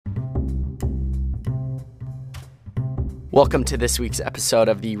Welcome to this week's episode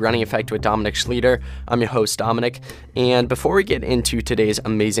of the Running Effect with Dominic Schlueter. I'm your host, Dominic, and before we get into today's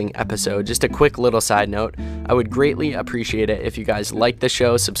amazing episode, just a quick little side note. I would greatly appreciate it if you guys like the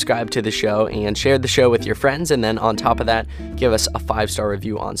show, subscribe to the show, and share the show with your friends, and then on top of that, give us a 5-star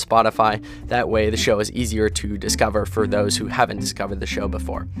review on Spotify. That way, the show is easier to discover for those who haven't discovered the show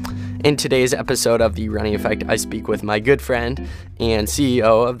before. In today's episode of the Running Effect, I speak with my good friend and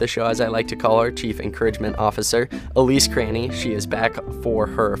CEO of the show, as I like to call her, Chief Encouragement Officer, Elise. Cranny. She is back for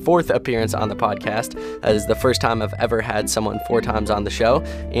her 4th appearance on the podcast. That is the first time I've ever had someone 4 times on the show,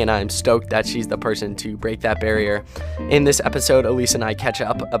 and I'm stoked that she's the person to break that barrier. In this episode, Elise and I catch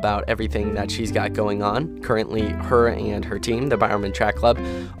up about everything that she's got going on. Currently, her and her team, the Bowerman Track Club,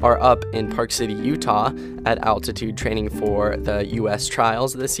 are up in Park City, Utah at altitude training for the U.S.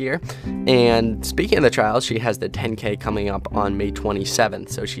 trials this year. And speaking of the trials, she has the 10K coming up on May 27th,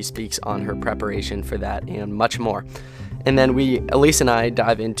 so she speaks on her preparation for that and much more. And then Elise and I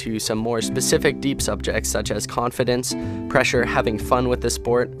dive into some more specific deep subjects such as confidence, pressure, having fun with the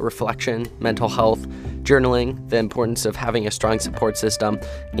sport, reflection, mental health, journaling, the importance of having a strong support system,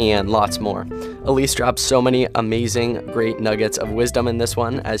 and lots more. Elise drops so many amazing, great nuggets of wisdom in this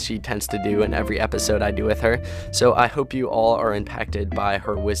one, as she tends to do in every episode I do with her. So I hope you all are impacted by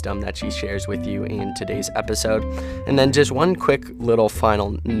her wisdom that she shares with you in today's episode. And then just one quick little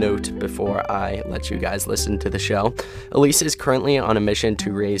final note before I let you guys listen to the show. Elise is currently on a mission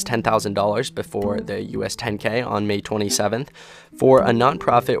to raise $10,000 before the US 10K on May 27th for a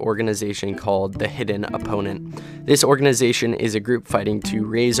nonprofit organization called The Hidden Opponent. This organization is a group fighting to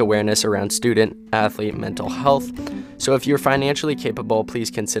raise awareness around student-athlete mental health. So if you're financially capable, please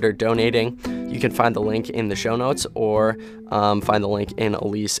consider donating. You can find the link in the show notes or find the link in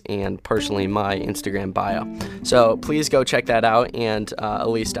Elise and personally my Instagram bio. So please go check that out, and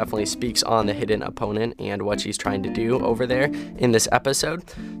Elise definitely speaks on The Hidden Opponent and what she's trying to do over there in this episode.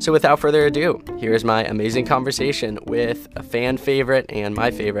 So without further ado, here's my amazing conversation with a fan favorite and my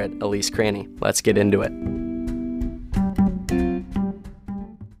favorite, Elise Cranny. Let's get into it.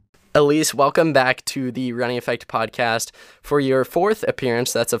 Elise, welcome back to the Running Effect podcast for your 4th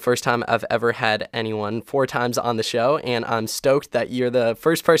appearance. That's the first time I've ever had anyone 4 times on the show, and I'm stoked that you're the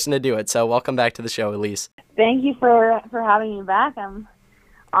first person to do it. So welcome back to the show, Elise. Thank you for having me back. I'm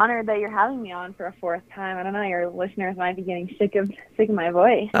honored that you're having me on for a 4th time. I don't know, your listeners might be getting sick of my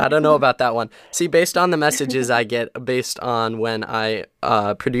voice. I don't know about that one. See, based on the messages I get, based on when I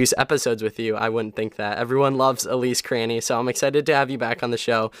produce episodes with you, I wouldn't think that. Everyone loves Elise Cranny, so I'm excited to have you back on the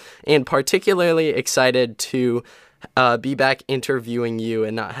show, and particularly excited to be back interviewing you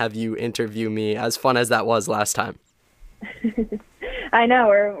and not have you interview me, as fun as that was last time. I know,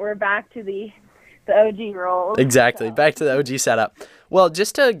 we're back to the OG role. Exactly, so. Back to the OG setup. Well,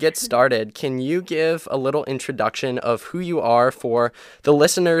 just to get started, can you give a little introduction of who you are for the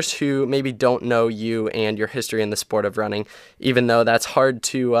listeners who maybe don't know you and your history in the sport of running, even though that's hard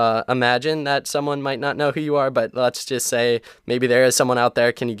to imagine that someone might not know who you are, but let's just say maybe there is someone out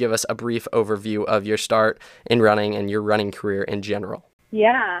there. Can you give us a brief overview of your start in running and your running career in general?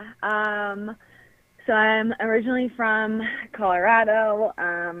 Yeah, so I'm originally from Colorado.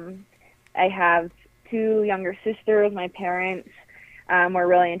 I have 2 younger sisters. My parents were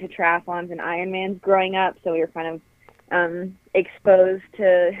really into triathlons and Ironmans growing up, so we were kind of exposed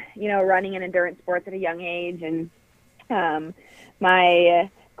to, running and endurance sports at a young age. And my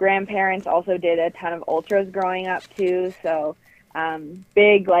grandparents also did a ton of ultras growing up too, so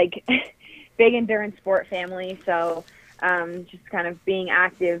big endurance sport family. So just kind of being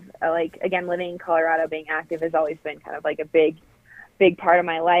active, again, living in Colorado, being active has always been kind of like a big part of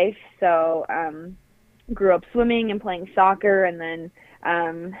my life. So grew up swimming and playing soccer, and then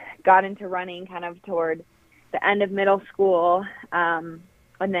got into running kind of toward the end of middle school, and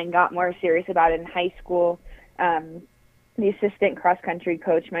then got more serious about it in high school. The assistant cross-country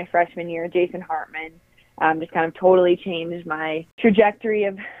coach my freshman year, Jason Hartman, just kind of totally changed my trajectory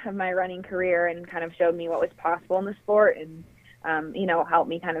of my running career and kind of showed me what was possible in the sport, and helped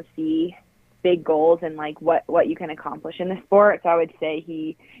me kind of see big goals and what you can accomplish in the sport. So I would say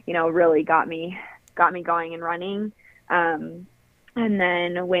he, really got me going in running. And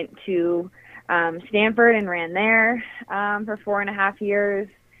then went to Stanford and ran there for 4.5 years,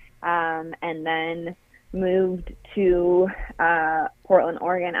 and then moved to Portland,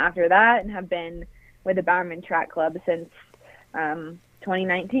 Oregon after that, and have been with the Bowerman Track Club since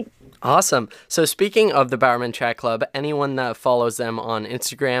 2019. Awesome. So speaking of the Bowerman Track Club, anyone that follows them on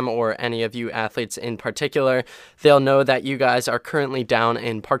Instagram or any of you athletes in particular, they'll know that you guys are currently down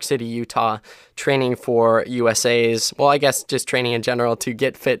in Park City, Utah, training for USA's, well, I guess just training in general to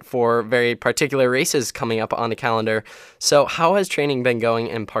get fit for very particular races coming up on the calendar. So how has training been going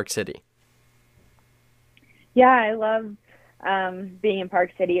in Park City? Yeah, I love being in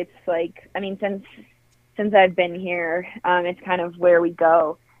Park City. It's like, I mean, since I've been here, it's kind of where we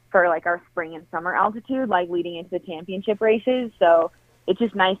go for like our spring and summer altitude, like leading into the championship races. So it's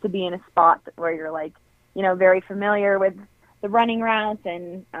just nice to be in a spot where you're like, you know, very familiar with the running routes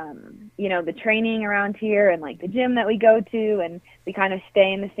and, you know, the training around here and like the gym that we go to, and we kind of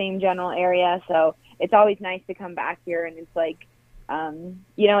stay in the same general area. So it's always nice to come back here, and it's like,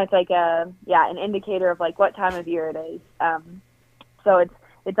 you know, it's like an indicator of like what time of year it is. So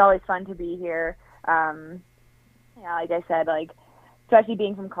it's always fun to be here. Yeah, like I said, like, especially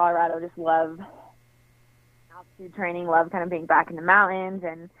being from Colorado, just love altitude training, love kind of being back in the mountains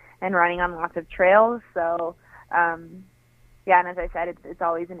and running on lots of trails. So, yeah, and as I said, it's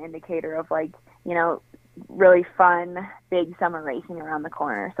always an indicator of like, you know, really fun, big summer racing around the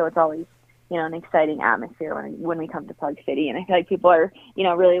corner. So it's always, you know, an exciting atmosphere when we come to Park City. And I feel like people are, you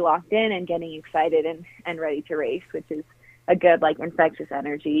know, really locked in and getting excited and ready to race, which is a good, like, infectious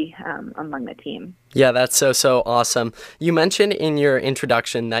energy among the team. Yeah, that's so awesome. You mentioned in your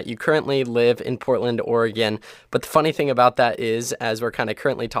introduction that you currently live in Portland, Oregon, but the funny thing about that is, as we're kind of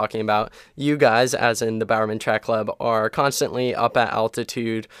currently talking about, you guys, as in the Bowerman Track Club, are constantly up at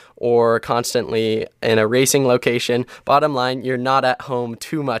altitude or constantly in a racing location. Bottom line, you're not at home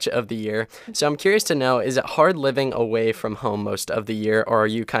too much of the year. So I'm curious to know, is it hard living away from home most of the year, or are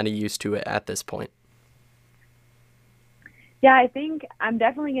you kind of used to it at this point? Yeah, I think I'm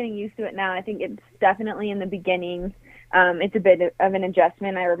definitely getting used to it now. I think it's definitely in the beginning. It's a bit of an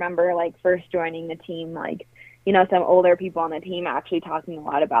adjustment. I remember like first joining the team, like, you know, some older people on the team actually talking a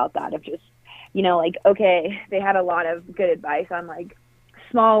lot about that, of just, you know, like, okay, they had a lot of good advice on like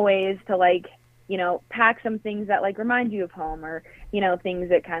small ways to like, you know, pack some things that like remind you of home, or, you know, things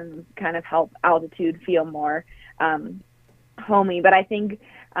that kind of help altitude feel more homey. But I think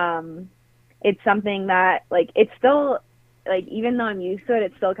it's something that like, it's still, like, even though I'm used to it,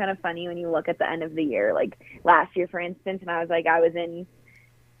 it's still kind of funny when you look at the end of the year. Like last year, for instance, and I was in,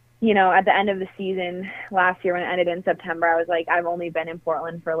 you know, at the end of the season last year when it ended in September, I was like, I've only been in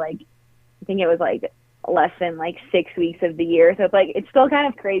Portland for like, I think it was like less than like 6 weeks of the year. So it's like, it's still kind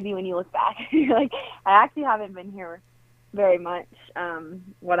of crazy when you look back. You're like, I actually haven't been here very much,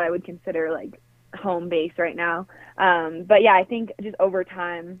 what I would consider like home base right now. But yeah, I think just over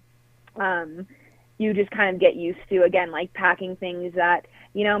time, you just kind of get used to, again, like packing things that,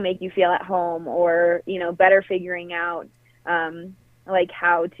 you know, make you feel at home, or, you know, better figuring out, like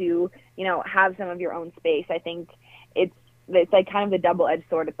how to, you know, have some of your own space. I think it's like kind of the double-edged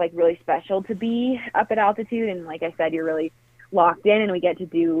sword. It's like really special to be up at altitude. And like I said, you're really locked in, and we get to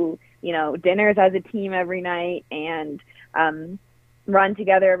do, you know, dinners as a team every night, and, run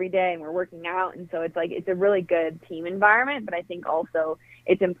together every day, and we're working out. And so it's like, it's a really good team environment, but I think also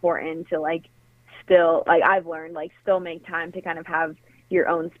it's important to like, still, like I've learned, like still make time to kind of have your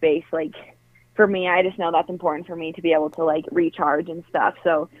own space. Like for me, I just know that's important for me to be able to like recharge and stuff.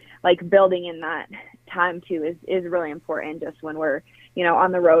 So like building in that time too is really important, just when we're, you know,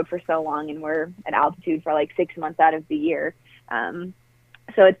 on the road for so long and we're at altitude for like 6 months out of the year.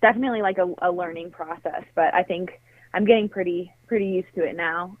 So it's definitely like a learning process, but I think I'm getting pretty used to it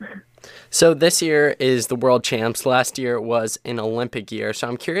now. So this year is the World Champs. Last year was an Olympic year. So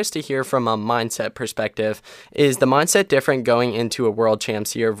I'm curious to hear from a mindset perspective. Is the mindset different going into a World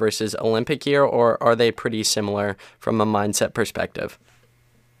Champs year versus Olympic year, or are they pretty similar from a mindset perspective?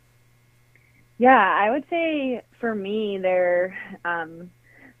 Yeah, I would say for me, they're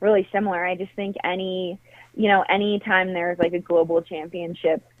really similar. I just think any time there's like a global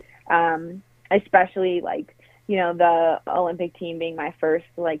championship, especially like, you know, the Olympic team being my first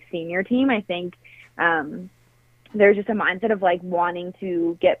like senior team, I think there's just a mindset of like wanting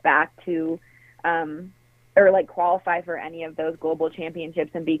to get back to or like qualify for any of those global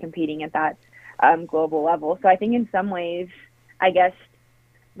championships and be competing at that global level. So I think in some ways, I guess,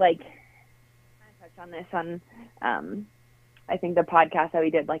 like, I touched on this on I think the podcast that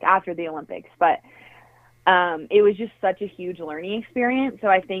we did like after the Olympics, but it was just such a huge learning experience. So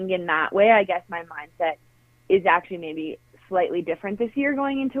I think in that way, I guess my mindset is actually maybe slightly different this year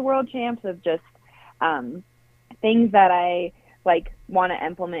going into World Champs, of just things that I like want to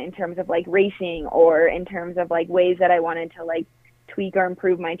implement in terms of like racing, or in terms of like ways that I wanted to like tweak or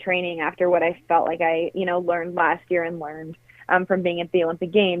improve my training after what I felt like I, you know, learned last year and learned from being at the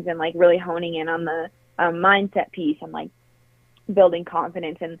Olympic Games, and like really honing in on the mindset piece and like building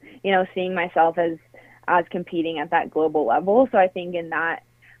confidence and, seeing myself as competing at that global level. So I think in that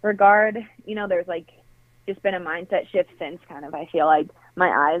regard, there's like just been a mindset shift since kind of, I feel like my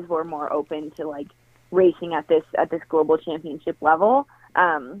eyes were more open to like racing at this global championship level.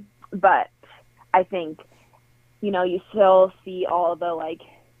 But I think, you still see all the like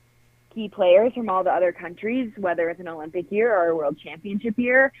key players from all the other countries, whether it's an Olympic year or a world championship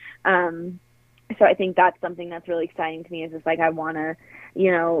year. So I think that's something that's really exciting to me, is just like, I want to,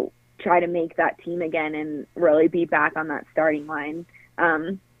 try to make that team again and really be back on that starting line,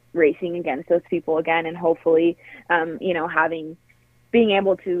 racing against those people again. And hopefully, being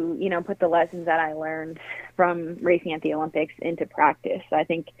able to, put the lessons that I learned from racing at the Olympics into practice. So I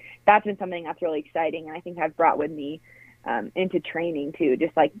think that's been something that's really exciting. And I think I've brought with me into training too,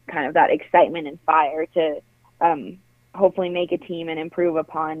 just like kind of that excitement and fire to hopefully make a team and improve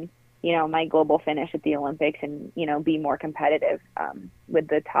upon, my global finish at the Olympics and, be more competitive with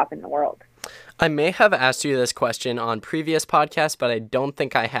the top in the world. I may have asked you this question on previous podcasts, but I don't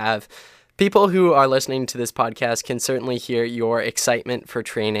think I have. People who are listening to this podcast can certainly hear your excitement for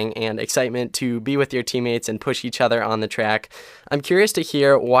training and excitement to be with your teammates and push each other on the track. I'm curious to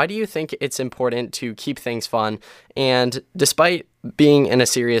hear, why do you think it's important to keep things fun? And despite being in a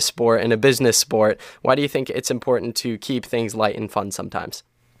serious sport and a business sport, why do you think it's important to keep things light and fun sometimes?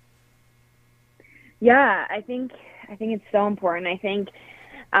 Yeah, I think it's so important. I think,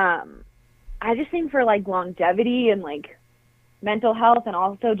 I just think for like longevity and like mental health, and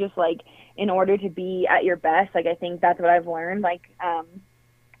also just like in order to be at your best, like I think that's what I've learned. Like,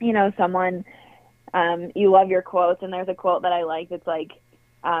 someone, you love your quotes, and there's a quote that I like that's like,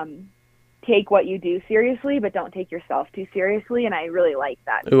 take what you do seriously, but don't take yourself too seriously. And I really like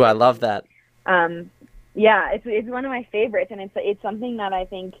that. Ooh, I love that. Yeah, it's one of my favorites, and it's something that I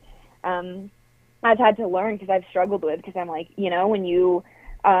think, I've had to learn because I've struggled with, because I'm like, when you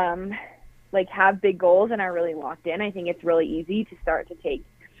like have big goals and are really locked in, I think it's really easy to start to take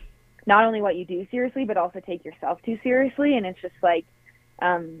not only what you do seriously, but also take yourself too seriously. And it's just like,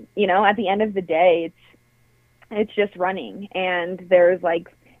 at the end of the day, it's just running, and there's like,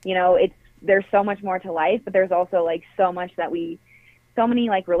 there's so much more to life, but there's also like so many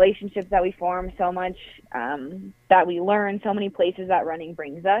like relationships that we form, so much that we learn, so many places that running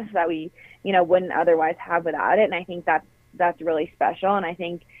brings us that we, wouldn't otherwise have without it. And I think that's really special. And I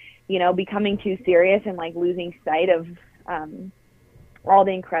think, becoming too serious and like losing sight of all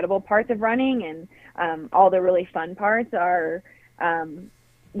the incredible parts of running and all the really fun parts are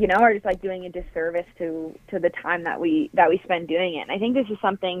just like doing a disservice to the time that we spend doing it. And I think this is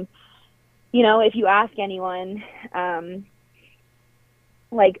something, if you ask anyone,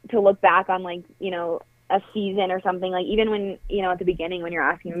 like to look back on like, a season or something, like even when, at the beginning when you're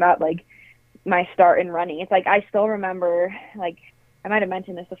asking about like my start in running, it's like I still remember, like I might have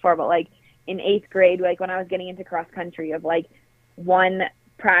mentioned this before, but like in 8th grade, like when I was getting into cross country, of like one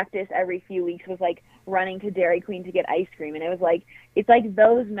practice every few weeks was like running to Dairy Queen to get ice cream. And it was like, it's like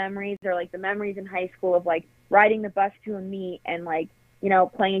those memories are like the memories in high school of like riding the bus to a meet and like,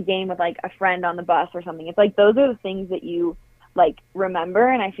 playing a game with like a friend on the bus or something. It's like those are the things that you like remember,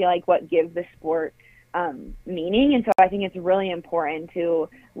 and I feel like what gives the sport meaning. And so I think it's really important to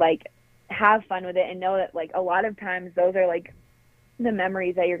like have fun with it and know that like a lot of times those are like the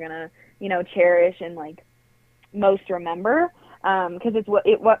memories that you're gonna cherish and like most remember, because it's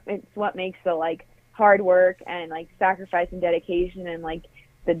what makes the like hard work and like sacrifice and dedication and like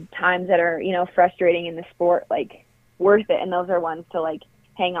the times that are frustrating in the sport like worth it. And those are ones to like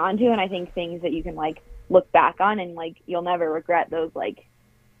hang on to, and I think things that you can like look back on and like you'll never regret those like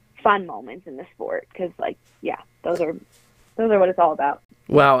fun moments in the sport, because like those are what it's all about.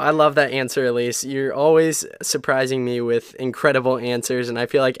 Wow, I love that answer, Elise. You're always surprising me with incredible answers, and I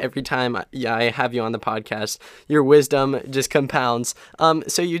feel like every time I have you on the podcast, your wisdom just compounds.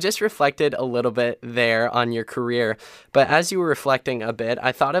 So you just reflected a little bit there on your career, but as you were reflecting a bit,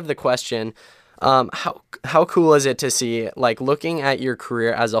 I thought of the question, how cool is it to see, like looking at your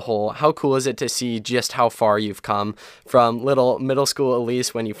career as a whole, how cool is it to see just how far you've come from little middle school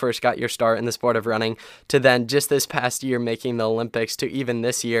Elise when you first got your start in the sport of running to then just this past year making the Olympics to even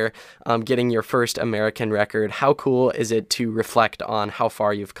this year getting your first American record? How cool is it to reflect on how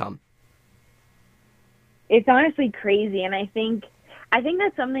far you've come? It's honestly crazy, and I think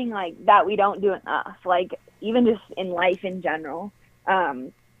that's something like that we don't do enough, like even just in life in general.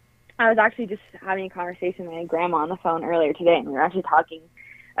 I was actually just having a conversation with my grandma on the phone earlier today, and we were actually talking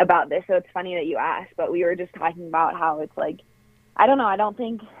about this, so it's funny that you asked, but we were just talking about how it's like, I don't know, I don't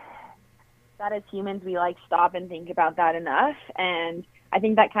think that as humans, we like stop and think about that enough. And I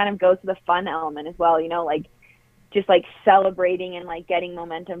think that kind of goes to the fun element as well, you know, like just like celebrating and like getting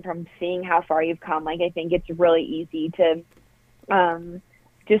momentum from seeing how far you've come. Like, I think it's really easy to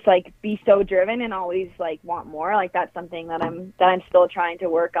just like be so driven and always like want more. Like, that's something that I'm still trying to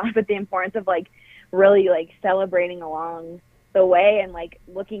work on, but the importance of like really like celebrating along the way and like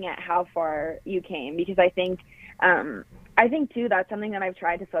looking at how far you came, because I think too, that's something that I've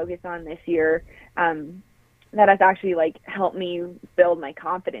tried to focus on this year, that has actually like helped me build my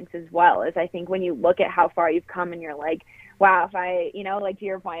confidence as well. Is I think when you look at how far you've come and you're like, wow, if I, you know, like to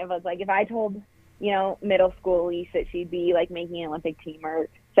your point of like, if I told, you know, middle school Elise that she'd be like making an Olympic team or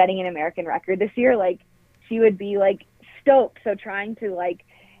setting an American record this year, like she would be like stoked. So trying to like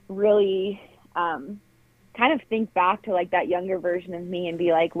really kind of think back to like that younger version of me and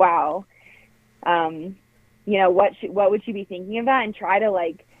be like, wow, you know, what would she be thinking of that, and try to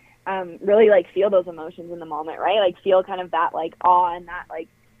like really like feel those emotions in the moment, right? Like feel kind of that like awe and that like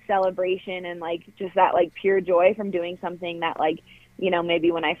celebration and like just that like pure joy from doing something that like, you know,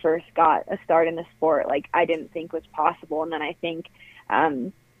 maybe when I first got a start in the sport, like I didn't think was possible. And then I think,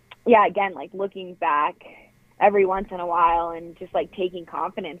 yeah, again, like looking back every once in a while and just like taking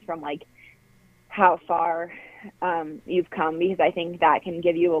confidence from like how far you've come, because I think that can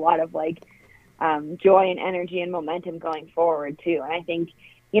give you a lot of like joy and energy and momentum going forward too. And I think,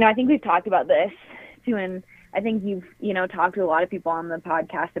 you know, I think we've talked about this too, and I think you've, you know, talked to a lot of people on the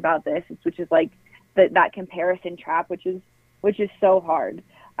podcast about this, which is like that comparison trap, which is so hard.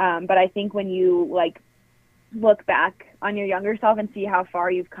 But I think when you like look back on your younger self and see how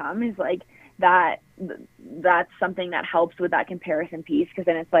far you've come, is like that's something that helps with that comparison piece, because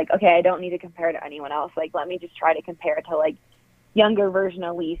then it's like, okay, I don't need to compare to anyone else. Like, let me just try to compare to like younger version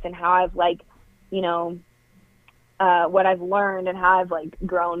Elise and how I've like, you know, what I've learned and how I've like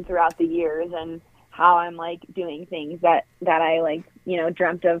grown throughout the years, and how I'm like doing things that I like, you know,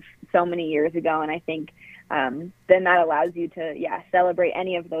 dreamt of so many years ago. And I think then that allows you to, yeah, celebrate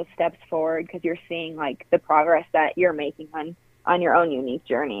any of those steps forward, because you're seeing like the progress that you're making on your own unique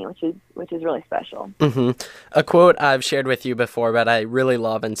journey, which is really special. Mm-hmm. A quote I've shared with you before, but I really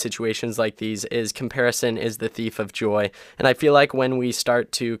love in situations like these, is comparison is the thief of joy. And I feel like when we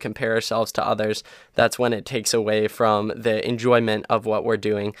start to compare ourselves to others, that's when it takes away from the enjoyment of what we're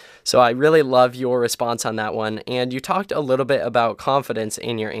doing. So I really love your response on that one. And you talked a little bit about confidence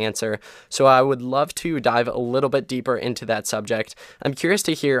in your answer. So I would love to dive a little bit deeper into that subject. I'm curious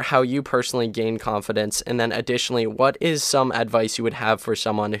to hear how you personally gain confidence. And then additionally, what is some advice you would have for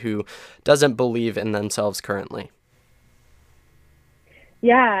someone who doesn't believe in themselves currently?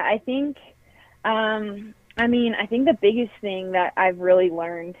 Yeah, I think, I think the biggest thing that I've really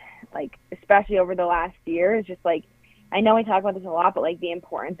learned, like, especially over the last year, is just like, I know we talk about this a lot, but like the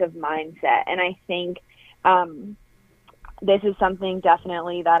importance of mindset. And I think this is something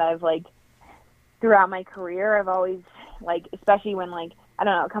definitely that I've like, throughout my career, I've always like, especially when like, I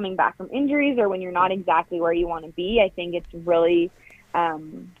don't know, coming back from injuries or when you're not exactly where you want to be, I think it's really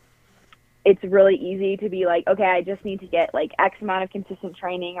easy to be like, okay, I just need to get like X amount of consistent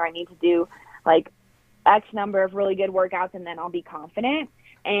training, or I need to do like X number of really good workouts, and then I'll be confident.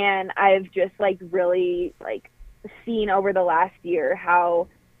 And I've just like really like seen over the last year how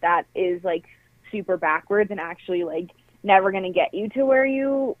that is like super backwards and actually like never going to get you to where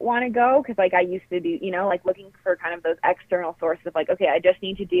you want to go. Because like I used to do, you know, like looking for kind of those external sources of like, okay, I just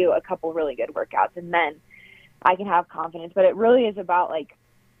need to do a couple really good workouts and then I can have confidence. But it really is about like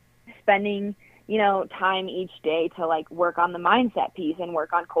spending, you know, time each day to like work on the mindset piece and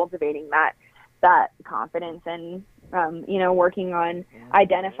work on cultivating that confidence, and you know, working on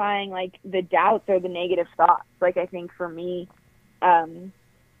identifying like the doubts or the negative thoughts. Like I think for me, I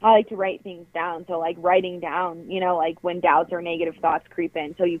like to write things down. So like writing down, you know, like when doubts or negative thoughts creep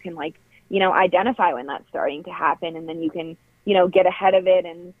in, so you can like, you know, identify when that's starting to happen, and then you can, you know, get ahead of it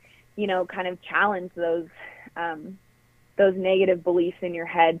and, you know, kind of challenge those negative beliefs in your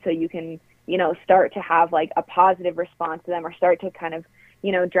head, so you can, you know, start to have like a positive response to them, or start to kind of,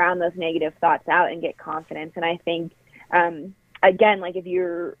 you know, drown those negative thoughts out and get confidence. And I think, again, like if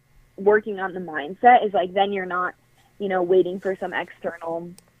you're working on the mindset, is like, then you're not, you know, waiting for some external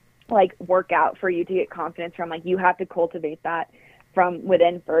like workout for you to get confidence from. Like you have to cultivate that from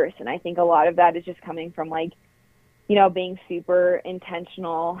within first. And I think a lot of that is just coming from like, you know, being super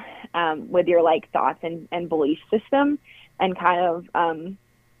intentional with your like thoughts and belief system, and kind of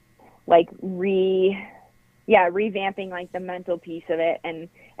like revamping like the mental piece of it,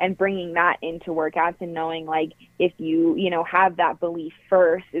 and bringing that into workouts, and knowing like if you know, have that belief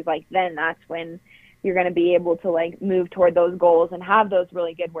first, is like then that's when you're going to be able to like move toward those goals and have those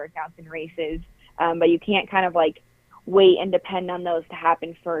really good workouts and races. But you can't kind of like wait and depend on those to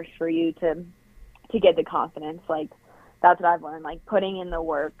happen first for you to get the confidence. Like that's what I've learned, like putting in the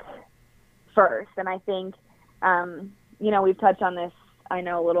work first. And I think, we've touched on this, I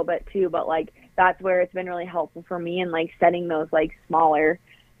know a little bit too, but like that's where it's been really helpful for me, and like setting those like smaller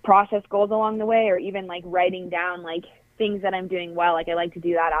process goals along the way, or even like writing down like things that I'm doing well. Like I like to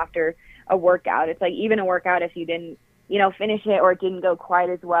do that after a workout. It's like even a workout, if you didn't, finish it or it didn't go quite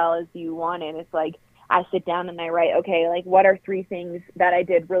as well as you wanted, it's like I sit down and I write, okay, like what are 3 things that I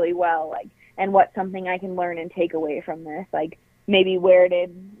did really well, like, and what's something I can learn and take away from this? Like maybe where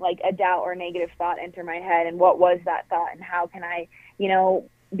did like a doubt or negative thought enter my head, and what was that thought, and how can I,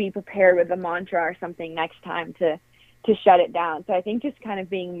 be prepared with a mantra or something next time to shut it down. So I think just kind of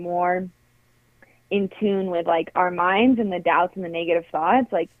being more in tune with like our minds and the doubts and the negative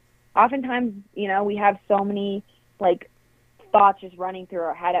thoughts. Like oftentimes, we have so many like thoughts just running through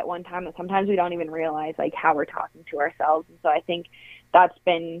our head at one time that sometimes we don't even realize like how we're talking to ourselves. And so I think that's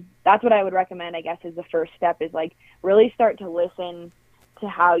what I would recommend, I guess, is the first step, is like really start to listen to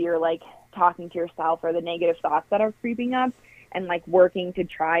how you're like talking to yourself or the negative thoughts that are creeping up, and like working to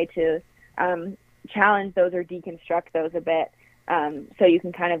try to challenge those or deconstruct those a bit, so you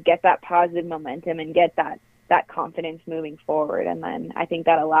can kind of get that positive momentum and get that confidence moving forward. And then I think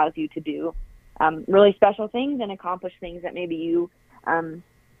that allows you to do really special things and accomplish things that maybe you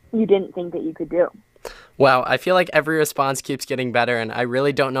didn't think that you could do. Wow, I feel like every response keeps getting better, and I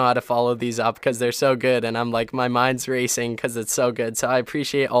really don't know how to follow these up because they're so good, and I'm like, my mind's racing because it's so good. So I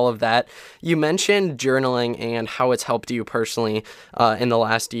appreciate all of that. You mentioned journaling and how it's helped you personally in the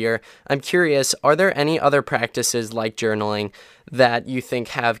last year. I'm curious, are there any other practices like journaling that you think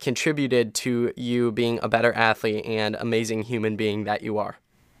have contributed to you being a better athlete and amazing human being that you are?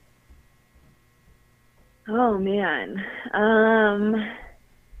 Oh, man. I'm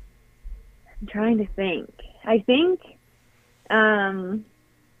trying to think. I think, I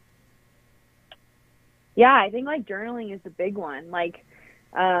think like journaling is the big one. Like,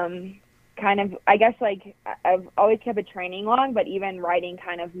 kind of, I guess like I've always kept a training log, but even writing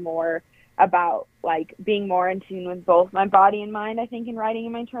kind of more about like being more in tune with both my body and mind, I think, in writing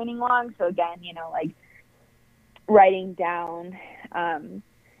in my training log. So again, like writing down,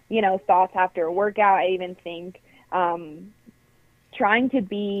 thoughts after a workout. I even think, trying to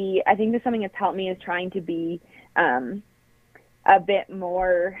be, I think that's something that's helped me, is trying to be a bit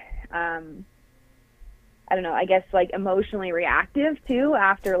more, I don't know, I guess like emotionally reactive too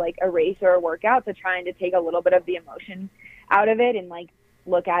after like a race or a workout. So trying to take a little bit of the emotion out of it and like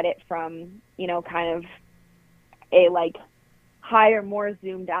look at it from, kind of a like higher, more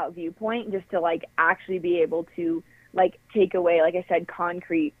zoomed out viewpoint, just to like actually be able to like take away, like I said,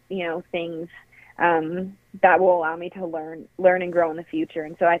 concrete, things that will allow me to learn and grow in the future.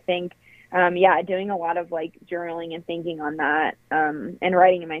 And so I think, doing a lot of like journaling and thinking on that, and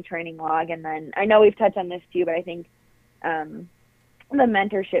writing in my training log. And then I know we've touched on this too, but I think the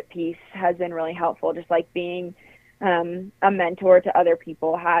mentorship piece has been really helpful. Just like being a mentor to other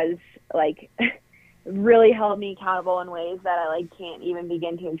people has like really held me accountable in ways that I like can't even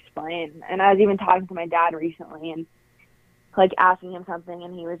begin to explain. And I was even talking to my dad recently and like asking him something,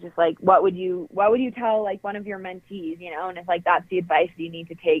 and he was just like, what would you tell like one of your mentees, and it's like, that's the advice you need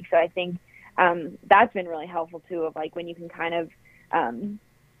to take. So I think that's been really helpful too, of like when you can kind of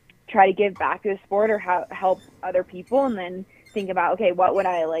try to give back to the sport or help other people, and then think about, okay, what would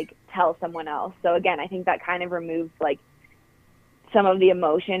I like tell someone else? So again, I think that kind of removes like some of the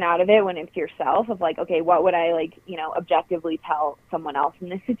emotion out of it when it's yourself, of like, okay, what would I like, objectively tell someone else in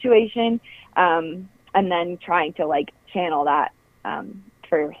this situation? And then trying to like channel that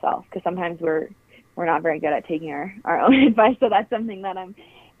for yourself, because sometimes we're not very good at taking our own advice. So that's something that I'm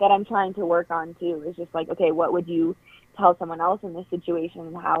trying to work on too, is just like, okay, what would you tell someone else in this situation,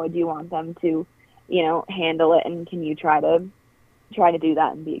 and how would you want them to handle it, and can you try to do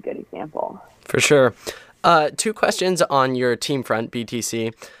that and be a good example? For sure. 2 questions on your team front,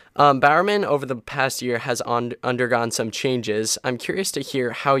 BTC. Bowerman over the past year has undergone some changes. I'm curious to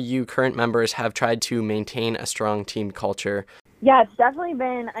hear how you current members have tried to maintain a strong team culture. Yeah, it's definitely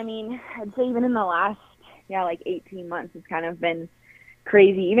been, I'd say even in the last, like 18 months, it's kind of been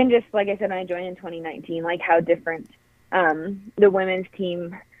crazy. Even just, like I said, when I joined in 2019, like how different the women's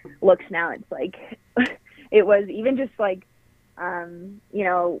team looks now. It's like, it was even just like,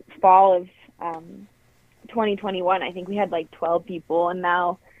 fall of 2021, I think we had like 12 people, and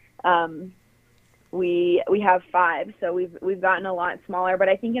now we have 5, so we've gotten a lot smaller. But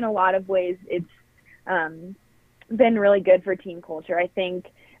I think in a lot of ways it's been really good for team culture. I think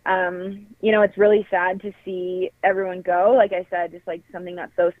It's really sad to see everyone go. Like I said, just like something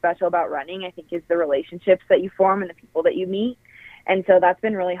that's so special about running, I think, is the relationships that you form and the people that you meet. And so that's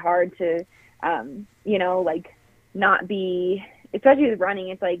been really hard to, like not be, especially with running.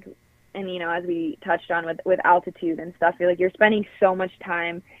 It's like, and, as we touched on with altitude and stuff, you're spending so much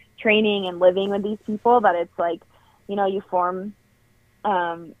time training and living with these people that it's like, you form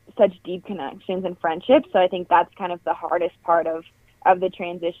such deep connections and friendships. So I think that's kind of the hardest part of the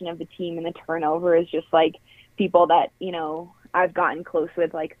transition of the team and the turnover, is just like people that, I've gotten close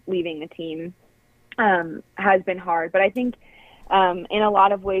with, like leaving the team has been hard. But I think in a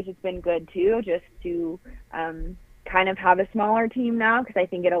lot of ways it's been good too, just to kind of have a smaller team now, because I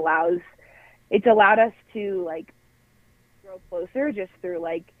think it's allowed us to like grow closer just through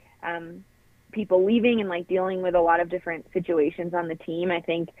like people leaving and like dealing with a lot of different situations on the team. I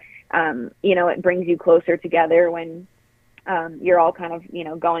think it brings you closer together when you're all kind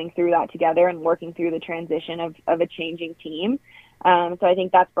of going through that together and working through the transition of a changing team. So I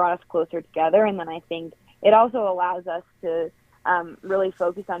think that's brought us closer together, and then I think it also allows us to really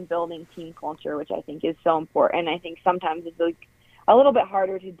focus on building team culture, which I think is so important. I think sometimes it's like a little bit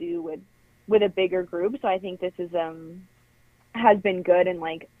harder to do with a bigger group. So I think this is has been good in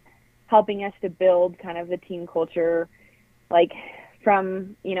like helping us to build kind of the team culture, like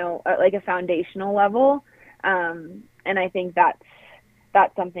from like a foundational level. And I think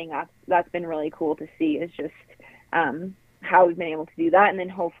that's something that's been really cool to see, is just how we've been able to do that, and then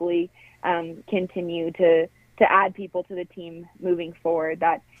hopefully continue to add people to the team moving forward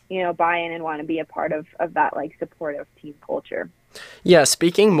that buy in and want to be a part of that like supportive team culture. Yeah,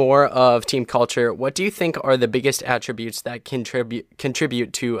 speaking more of team culture, what do you think are the biggest attributes that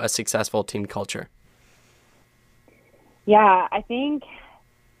contribute to a successful team culture? Yeah, I think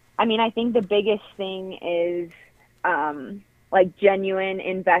the biggest thing is like genuine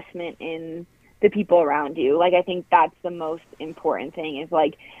investment in the people around you. Like, I think that's the most important thing, is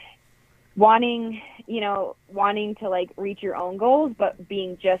like wanting to like reach your own goals, but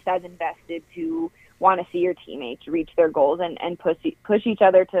being just as invested to want to see your teammates reach their goals and push each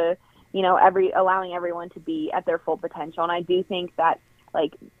other to, allowing everyone to be at their full potential. And I do think that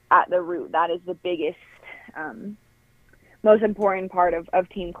like at the root, that is the biggest, most important part of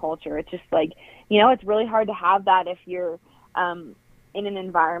team culture. It's just like, it's really hard to have that if you're in an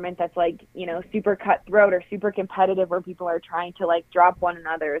environment that's like, super cutthroat or super competitive, where people are trying to like drop one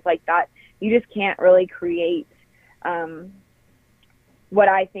another. It's like that. You just can't really create what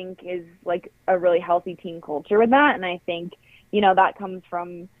I think is like a really healthy team culture with that. And I think, that comes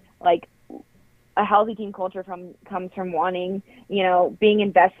from like a healthy team culture comes from wanting, being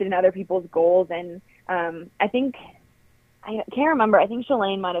invested in other people's goals. And I think, I can't remember, I think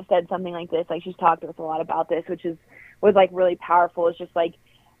Shalane might have said something like this, like she's talked to us a lot about this, which was like really powerful. It's just like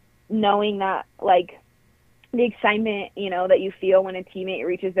knowing that like the excitement, that you feel when a teammate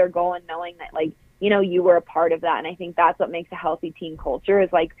reaches their goal, and knowing that like, you were a part of that. And I think that's what makes a healthy team culture,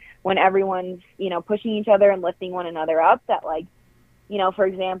 is like when everyone's, pushing each other and lifting one another up, that like, for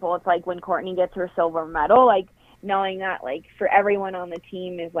example, it's like when Courtney gets her silver medal, like knowing that like for everyone on the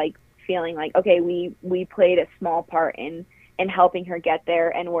team is like feeling like, okay, we played a small part in helping her get there,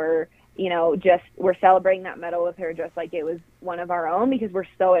 and we're celebrating that medal with her just like it was one of our own, because we're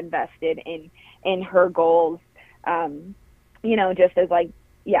so invested in her goals. Just as like,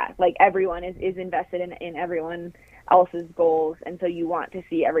 yeah, like everyone is invested in everyone else's goals, and so you want to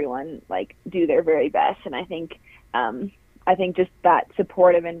see everyone like do their very best. And I think just that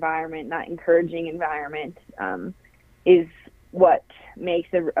supportive environment, that encouraging environment, is what makes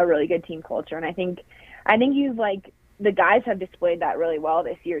a really good team culture. And I think you've like, the guys have displayed that really well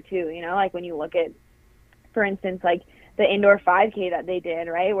this year too. Like when you look at, for instance, like the indoor 5K that they did,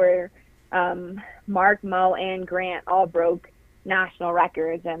 right, where Mark, Mo, and Grant all broke national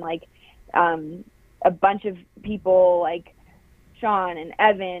records, and like a bunch of people like Sean and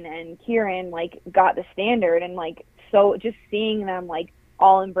Evan and Kieran like got the standard. And like, so just seeing them like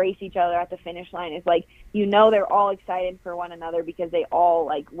all embrace each other at the finish line is like, they're all excited for one another, because they all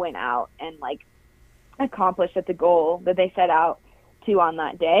like went out and like accomplished at the goal that they set out to on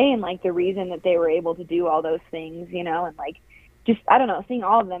that day. And like the reason that they were able to do all those things, and like just, I don't know, seeing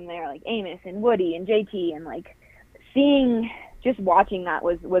all of them there, like Amos and Woody and JT, and like just watching that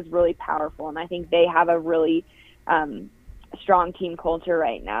was really powerful. And I think they have a really strong team culture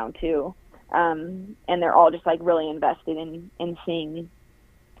right now too. And they're all just like really invested in seeing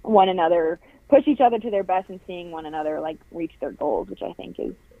one another push each other to their best, and seeing one another like reach their goals, which I think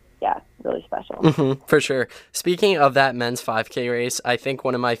is yeah, really special. For sure. Speaking of that men's 5K race, I think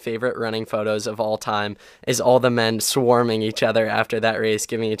one of my favorite running photos of all time is all the men swarming each other after that race,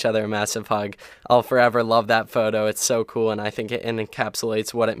 giving each other a massive hug. I'll forever love that photo. It's so cool, and I think it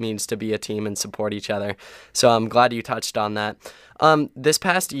encapsulates what it means to be a team and support each other. So I'm glad you touched on that. This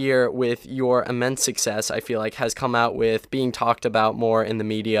past year, with your immense success, I feel like has come out with being talked about more in the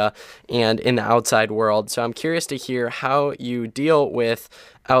media and in the outside world. So I'm curious to hear how you deal with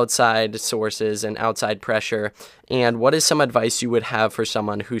outside sources and outside pressure, and what is some advice you would have for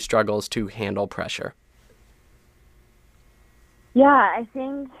someone who struggles to handle pressure? Yeah, I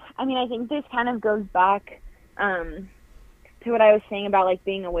think this kind of goes back to what I was saying about like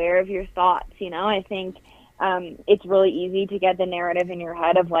being aware of your thoughts. I think it's really easy to get the narrative in your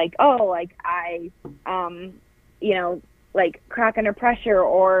head of like, oh, like I like crack under pressure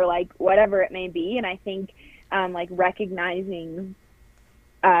or like whatever it may be. And I think like recognizing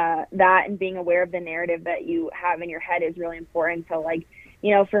that and being aware of the narrative that you have in your head is really important. So like,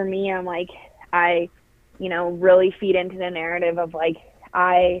 for me, I'm like, I really feed into the narrative of like,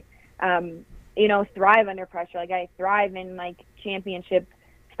 I thrive under pressure. Like I thrive in like championship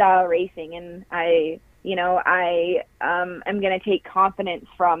style racing, and I am going to take confidence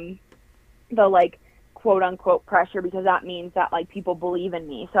from the like quote unquote pressure, because that means that like people believe in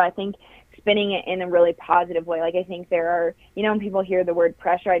me. So I think spinning it in a really positive way. Like I think there are, when people hear the word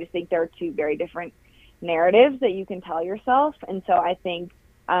pressure, I just think there are two very different narratives that you can tell yourself. And so I think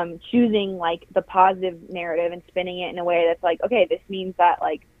choosing like the positive narrative and spinning it in a way that's like, okay, this means that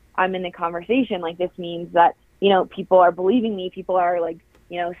like I'm in the conversation. Like this means that, people are believing me. People are like,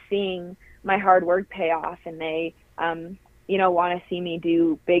 seeing my hard work pay off, and they, want to see me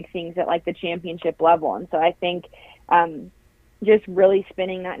do big things at like the championship level. And so I think just really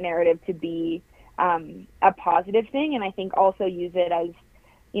spinning that narrative to be a positive thing. And I think also use it as,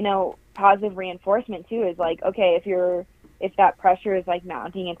 positive reinforcement too, is like, okay, if that pressure is like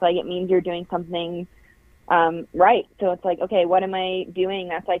mounting, it's like, it means you're doing something right. So it's like, okay, what am I doing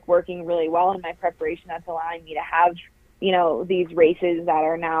that's like working really well in my preparation that's allowing me to have, these races that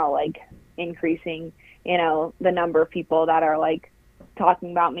are now like increasing, the number of people that are like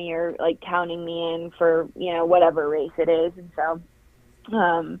talking about me or like counting me in for, whatever race it is. And so,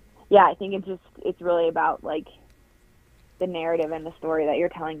 yeah, I think it's really about like the narrative and the story that you're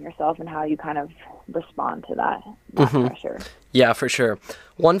telling yourself and how you kind of respond to that pressure. Yeah, for sure.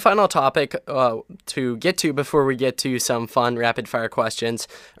 One final topic to get to before we get to some fun rapid fire questions.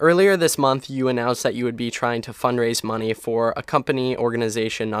 Earlier this month, you announced that you would be trying to fundraise money for a company,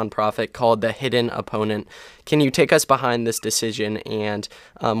 organization, nonprofit called The Hidden Opponent. Can you take us behind this decision and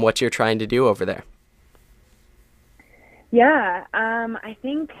what you're trying to do over there? Yeah, I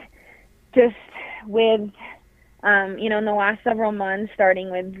think just with, in the last several months,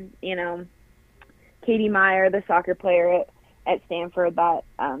 starting with, Katie Meyer, the soccer player at Stanford that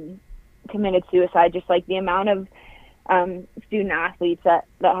committed suicide, just like the amount of student athletes that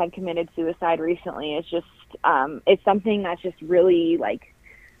had committed suicide recently is just, it's something that's just really like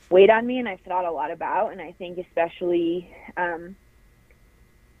weighed on me, and I've thought a lot about. And I think especially,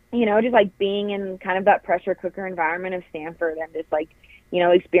 just like being in kind of that pressure cooker environment of Stanford, and just like,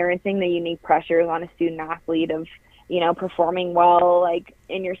 experiencing the unique pressures on a student athlete of, performing well, like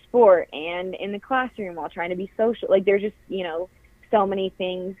in your sport and in the classroom while trying to be social. Like there's just, so many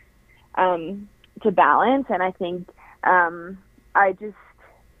things to balance. And I think something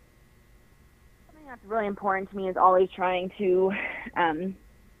that's really important to me is always trying to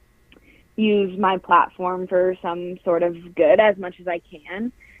use my platform for some sort of good as much as I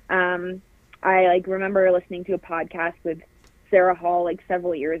can. I like remember listening to a podcast with Sarah Hall like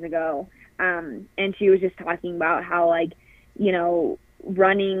several years ago, and she was just talking about how like,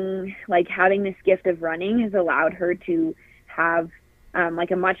 running, like having this gift of running has allowed her to have like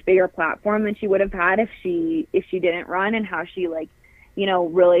a much bigger platform than she would have had if she didn't run, and how she like,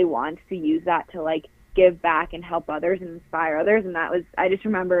 really wants to use that to like give back and help others and inspire others. And that was, I just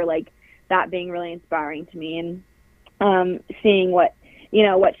remember like that being really inspiring to me, and seeing what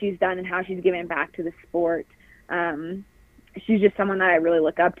she's done and how she's given back to the sport. She's just someone that I really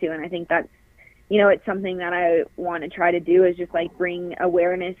look up to. And I think that's, it's something that I want to try to do, is just like bring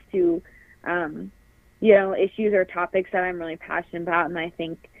awareness to, issues or topics that I'm really passionate about. And I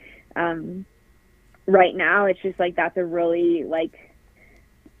think right now it's just like, that's a really like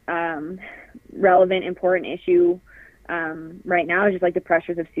relevant, important issue right now, is just like the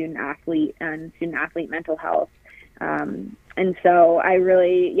pressures of student athlete mental health. And so I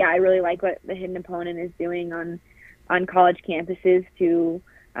really like what the Hidden Opponent is doing on college campuses to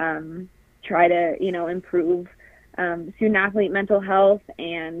try to, improve student athlete mental health,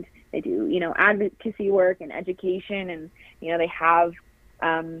 and, they do, advocacy work and education, and, they have,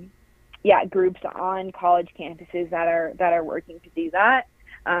 groups on college campuses that are working to do that.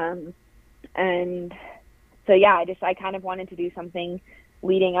 And so, I kind of wanted to do something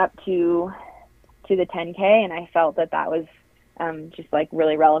leading up to the 10K. And I felt that was, just like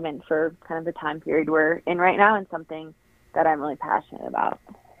really relevant for kind of the time period we're in right now, and something that I'm really passionate about.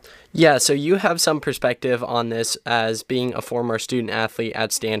 Yeah, so you have some perspective on this as being a former student athlete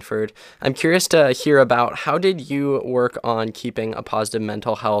at Stanford. I'm curious to hear about, how did you work on keeping a positive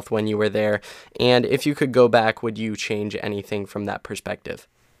mental health when you were there? And if you could go back, would you change anything from that perspective?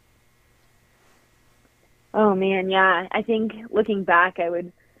 Oh man, yeah. I think looking back, I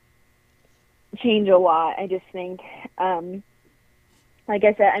would change a lot. I just think, like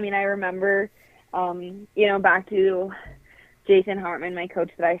I said, I remember, back to Jason Hartman, my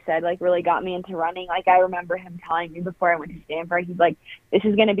coach that I said, like, really got me into running. Like, I remember him telling me before I went to Stanford, he's like, this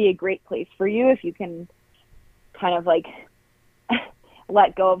is going to be a great place for you if you can kind of like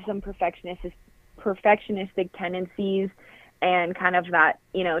let go of some perfectionistic tendencies and kind of that,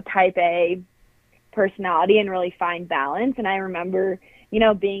 type A personality, and really find balance. And I remember,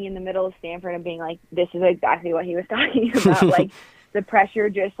 being in the middle of Stanford and being like, this is exactly what he was talking about. Like, the pressure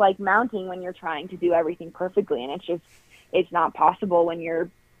just like mounting when you're trying to do everything perfectly. And it's not possible when you're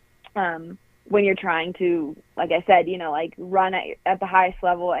trying to, like I said, like run at the highest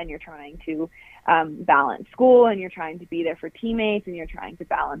level, and you're trying to balance school, and you're trying to be there for teammates, and you're trying to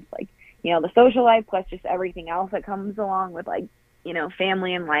balance like, the social life plus just everything else that comes along with like,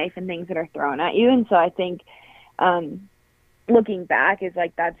 family and life and things that are thrown at you. And so I think looking back is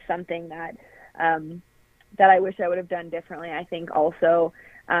like, that's something that I wish I would have done differently. I think also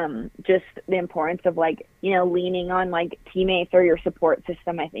just the importance of like, leaning on like teammates or your support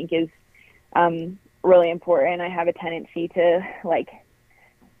system, I think is really important. I have a tendency to like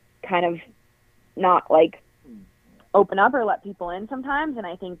kind of not like open up or let people in sometimes. And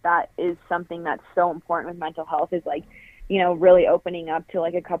I think that is something that's so important with mental health, is like, really opening up to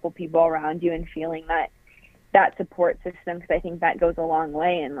like a couple people around you and feeling that support system, because I think that goes a long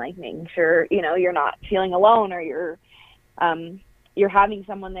way in like making sure, you're not feeling alone, or you're having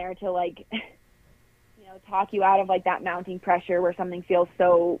someone there to like, talk you out of like that mounting pressure where something feels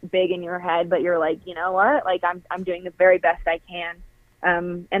so big in your head, but you're like, you know what, like I'm doing the very best I can.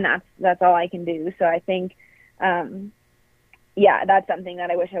 And that's all I can do. So I think, that's something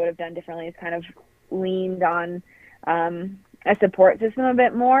that I wish I would have done differently, is kind of leaned on a support system a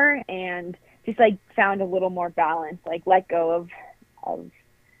bit more, and just like found a little more balance, like let go of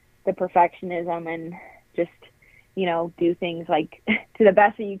the perfectionism, and just, do things like to the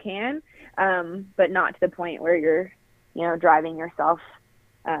best that you can, but not to the point where you're, driving yourself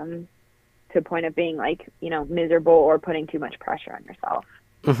to a point of being like, miserable or putting too much pressure on yourself.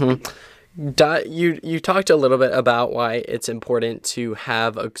 Mm-hmm. You talked a little bit about why it's important to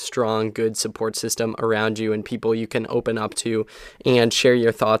have a strong, good support system around you and people you can open up to and share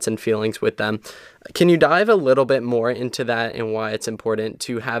your thoughts and feelings with them. Can you dive a little bit more into that and why it's important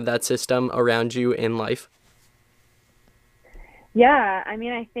to have that system around you in life? Yeah, I've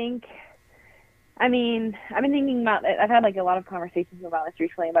been thinking about it. I've had like a lot of conversations about this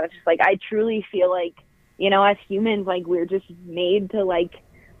recently, about it. Just like, I truly feel like, as humans, like we're just made to like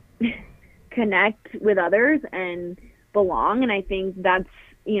connect with others and belong. And I think that's,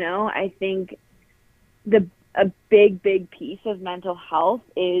 I think a big piece of mental health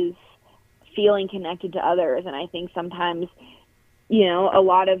is feeling connected to others. And I think sometimes, a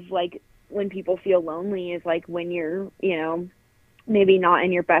lot of like when people feel lonely is like when you're, maybe not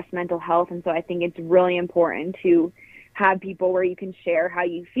in your best mental health. And so I think it's really important to have people where you can share how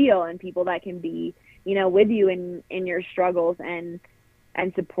you feel, and people that can be, with you in your struggles and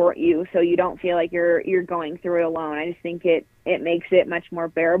support you, so you don't feel like you're going through it alone. I just think it makes it much more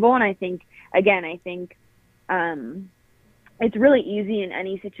bearable. And I think it's really easy in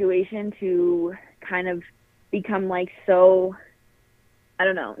any situation to kind of become like so, I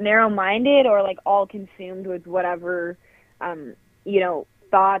don't know, narrow-minded or like all consumed with whatever,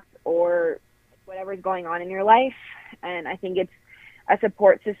 thoughts or whatever's going on in your life. And I think it's a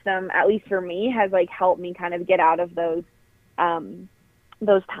support system, at least for me, has like helped me kind of get out of those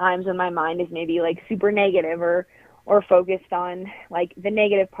times when my mind is maybe like super negative or focused on like the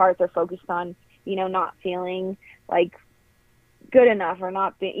negative parts, or focused on, not feeling like good enough or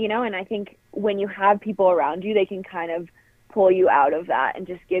not be, and I think when you have people around you, they can kind of pull you out of that and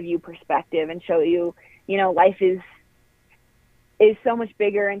just give you perspective and show you, life is so much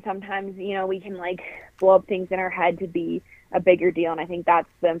bigger. And sometimes, we can like blow up things in our head to be a bigger deal. And I think that's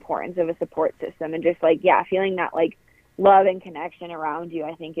the importance of a support system, and just like, feeling that like love and connection around you,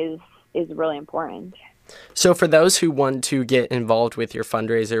 I think is really important. So for those who want to get involved with your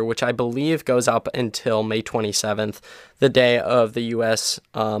fundraiser, which I believe goes up until May 27th, the day of the U.S.,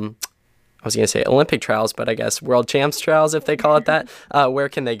 I was going to say Olympic trials, but I guess World Champs trials, if they call it that, where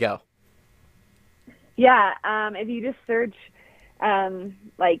can they go? Yeah, if you just search, it's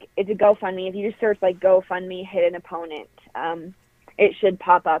a GoFundMe. If you just search GoFundMe Hidden Opponent, it should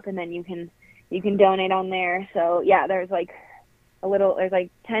pop up, and then you can donate on there. So yeah, there's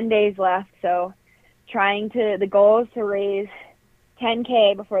 10 days left. So the goal is to raise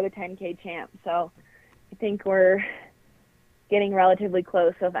 $10K before the 10K champ. So I think we're getting relatively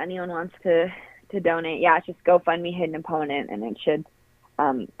close. So if anyone wants to donate, yeah, it's just GoFundMe Hidden Opponent, and it should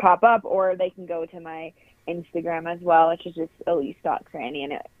pop up, or they can go to my Instagram as well, which is just Elise.Cranny,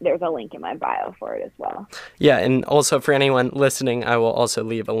 and there's a link in my bio for it as well. Yeah, and also for anyone listening, I will also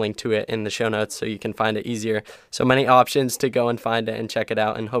leave a link to it in the show notes so you can find it easier. So many options to go and find it and check it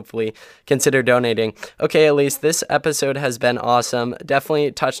out, and hopefully consider donating. Okay, Elise, this episode has been awesome.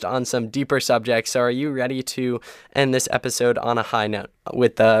 Definitely touched on some deeper subjects. So are you ready to end this episode on a high note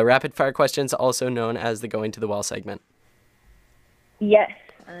with the rapid fire questions, also known as the Going to the Well segment? Yes,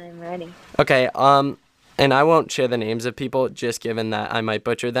 I'm ready. Okay, and I won't share the names of people, just given that I might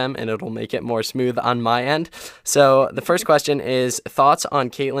butcher them, and it'll make it more smooth on my end. So the first question is, thoughts on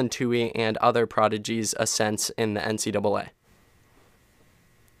Caitlin Toohey and other prodigies' ascents in the NCAA?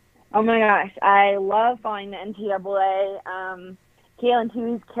 Oh my gosh, I love following the NCAA. Caitlin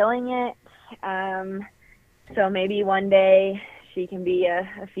Toohey's killing it. So maybe one day she can be a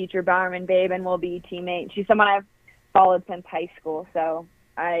future Bowerman babe, and we'll be teammates. She's someone I've followed since high school, so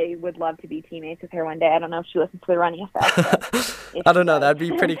I would love to be teammates with her one day. I don't know if she listens to the Running Effect. I don't know. That'd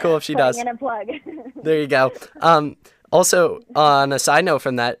be pretty cool if she does. In a plug. There you go. Also, on a side note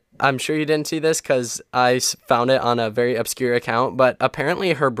from that, I'm sure you didn't see this because I found it on a very obscure account, but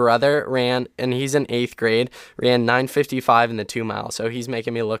apparently her brother ran, and he's in 8th grade, ran 9:55 in the 2 mile. So he's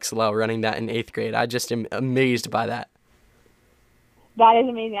making me look slow running that in 8th grade. I just am amazed by that. That is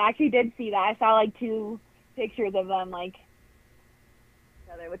amazing. I actually did see that. I saw 2 pictures of them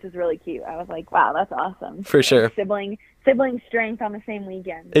together, which is really cute. I was like, wow, that's awesome. For sure. Sibling strength on the same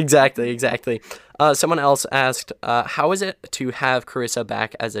weekend. Exactly. Someone else asked, how is it to have Carissa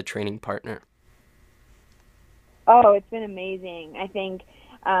back as a training partner? Oh, it's been amazing. I think,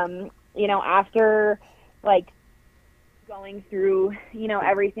 after going through,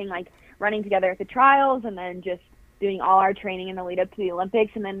 everything, running together at the trials, and then just doing all our training in the lead up to the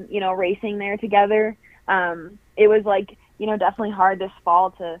Olympics, and then, racing there together. It was definitely hard this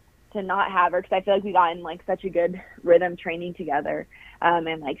fall to not have her, because I feel like we got in such a good rhythm training together,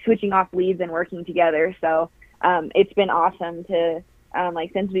 and switching off leads and working together. So it's been awesome to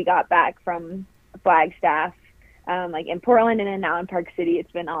since we got back from Flagstaff, in Portland and then now in Park City,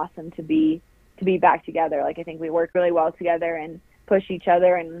 it's been awesome to be back together. I think we work really well together and push each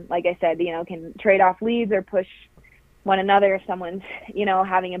other, and like I said, can trade off leads or push one another if someone's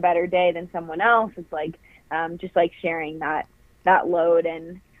having a better day than someone else. It's just sharing that load,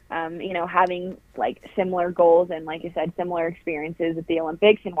 and having similar goals, and like I said, similar experiences at the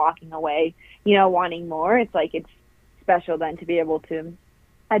Olympics, and walking away wanting more. It's it's special then to be able to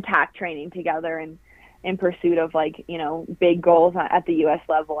attack training together and in pursuit of big goals at the U.S.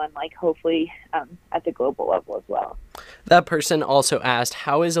 level, and hopefully at the global level as well. That person also asked,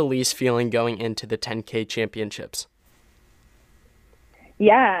 how is Elise feeling going into the 10K championships?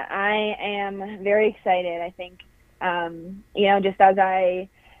 Yeah, I am very excited. I think, just as I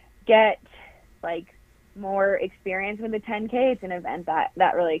get more experience with the 10K, it's an event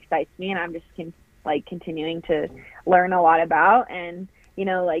that really excites me, and I'm just continuing to learn a lot about. And,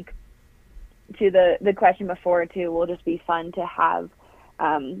 to the question before too, will just be fun to have,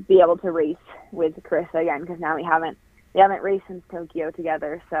 be able to race with Carissa again, because now we haven't raced since Tokyo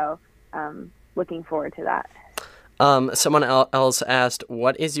together. So, looking forward to that. Someone else asked,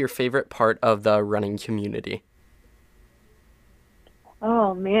 what is your favorite part of the running community?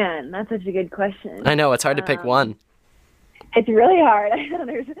 Oh man, that's such a good question. I know, it's hard to pick one. It's really hard. I know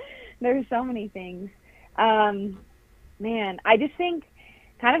there's so many things. Man, I just think,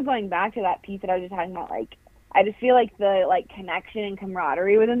 kind of going back to that piece that I was just talking about, I just feel like the connection and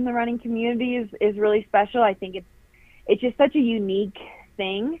camaraderie within the running community is really special. I think it's just such a unique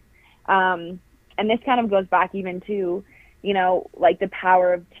thing. And this kind of goes back even to, the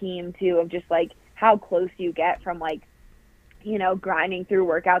power of team too, of just how close you get from grinding through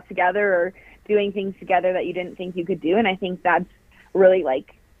workouts together or doing things together that you didn't think you could do. And I think that's really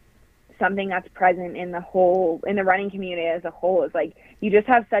something that's present in the running community as a whole, is you just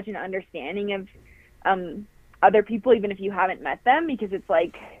have such an understanding of other people, even if you haven't met them, because it's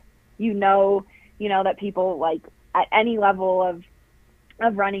like, that people like at any level of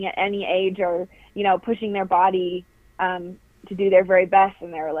running at any age are, pushing their body to do their very best,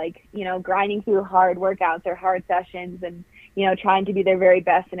 and they're like, grinding through hard workouts or hard sessions and, trying to be their very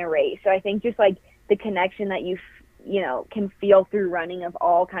best in a race. So I think just like the connection that you can feel through running, of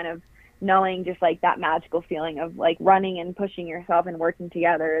all kind of knowing just like that magical feeling of like running and pushing yourself and working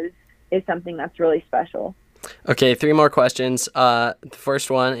together is something that's really special. Okay, 3 more questions. The first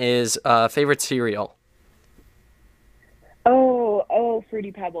one is favorite cereal. Oh,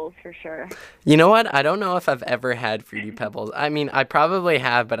 Fruity Pebbles for sure. You know what? I don't know if I've ever had Fruity Pebbles. I mean, I probably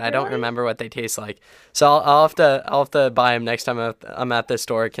have, but I don't remember what they taste like. So I'll have to buy them next time I'm at the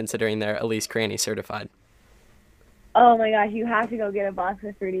store, considering they're Elise Cranny certified. Oh my gosh, you have to go get a box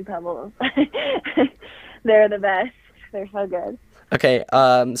of Fruity Pebbles. They're the best. They're so good. Okay,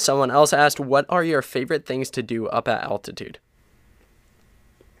 someone else asked, what are your favorite things to do up at altitude?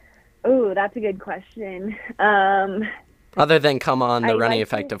 Oh, that's a good question. Other than come on the running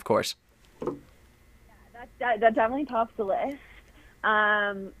effect, of course. That definitely tops the list.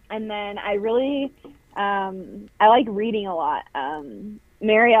 And then I really, I like reading a lot.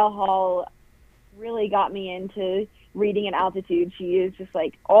 Marielle Hall really got me into reading at altitude. She is just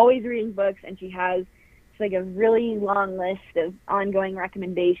like always reading books, and she has like a really long list of ongoing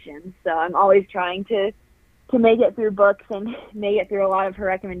recommendations. So I'm always trying to make it through books and make it through a lot of her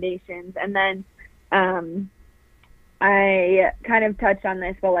recommendations. And then I kind of touched on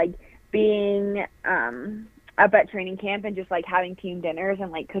this, but like being up at training camp and just like having team dinners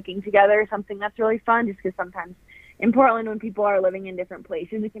and like cooking together is something that's really fun, just because sometimes in Portland, when people are living in different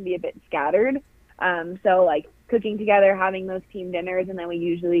places, it can be a bit scattered. So like cooking together, having those team dinners, and then we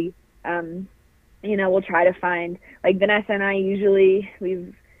usually we'll try to find, like Vanessa and I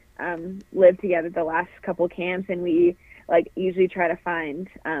we've lived together the last couple camps, and we like usually try to find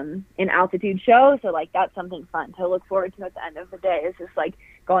an altitude show. So like that's something fun to look forward to at the end of the day, is just like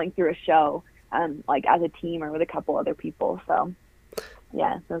going through a show like as a team or with a couple other people. So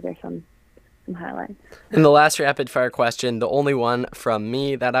yeah, those are some highlights. And the last rapid fire question, the only one from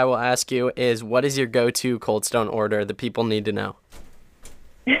me that I will ask you, is what is your go-to Cold Stone order the people need to know?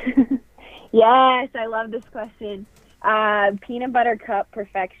 Yes, I love this question. Peanut butter cup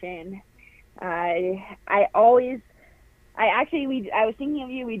perfection. I was thinking of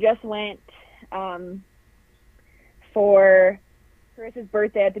you. We just went for Chris's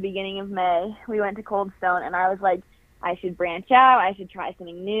birthday at the beginning of May. We went to Cold Stone, and I was like, I should branch out. I should try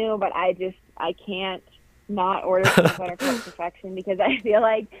something new, but I can't not order peanut butter cup perfection, because I feel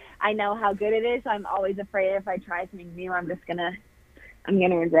like I know how good it is. So I'm always afraid if I try something new, I'm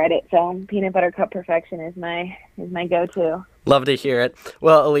gonna regret it. So peanut butter cup perfection is my go-to. Love to hear it.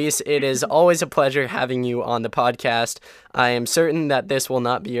 Well, Elise, it is always a pleasure having you on the podcast. I am certain that this will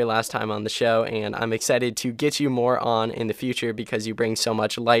not be your last time on the show, and I'm excited to get you more on in the future, because you bring so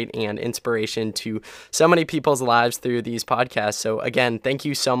much light and inspiration to so many people's lives through these podcasts. So again, thank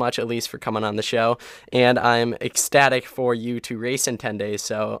you so much, Elise, for coming on the show, and I'm ecstatic for you to race in 10 days.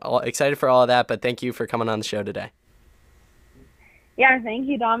 So excited for all of that, but thank you for coming on the show today. Yeah, thank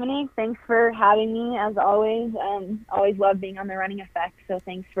you, Dominic. Thanks for having me, as always. Always love being on the Running Effect, so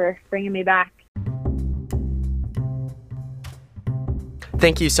thanks for bringing me back.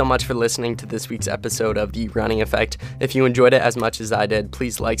 Thank you so much for listening to this week's episode of The Running Effect. If you enjoyed it as much as I did,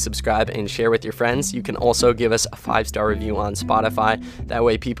 please like, subscribe, and share with your friends. You can also give us a 5-star review on Spotify. That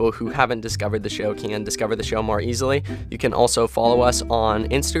way people who haven't discovered the show can discover the show more easily. You can also follow us on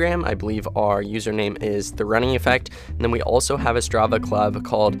Instagram. I believe our username is The Running Effect. And then we also have a Strava club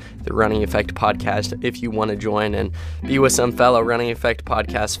called The Running Effect Podcast if you want to join and be with some fellow Running Effect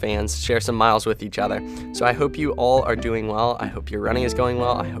podcast fans, share some miles with each other. So I hope you all are doing well. I hope your running is going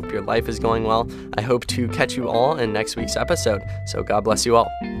well. I hope your life is going well. I hope to catch you all in next week's episode. So God bless you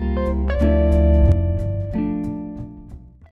all.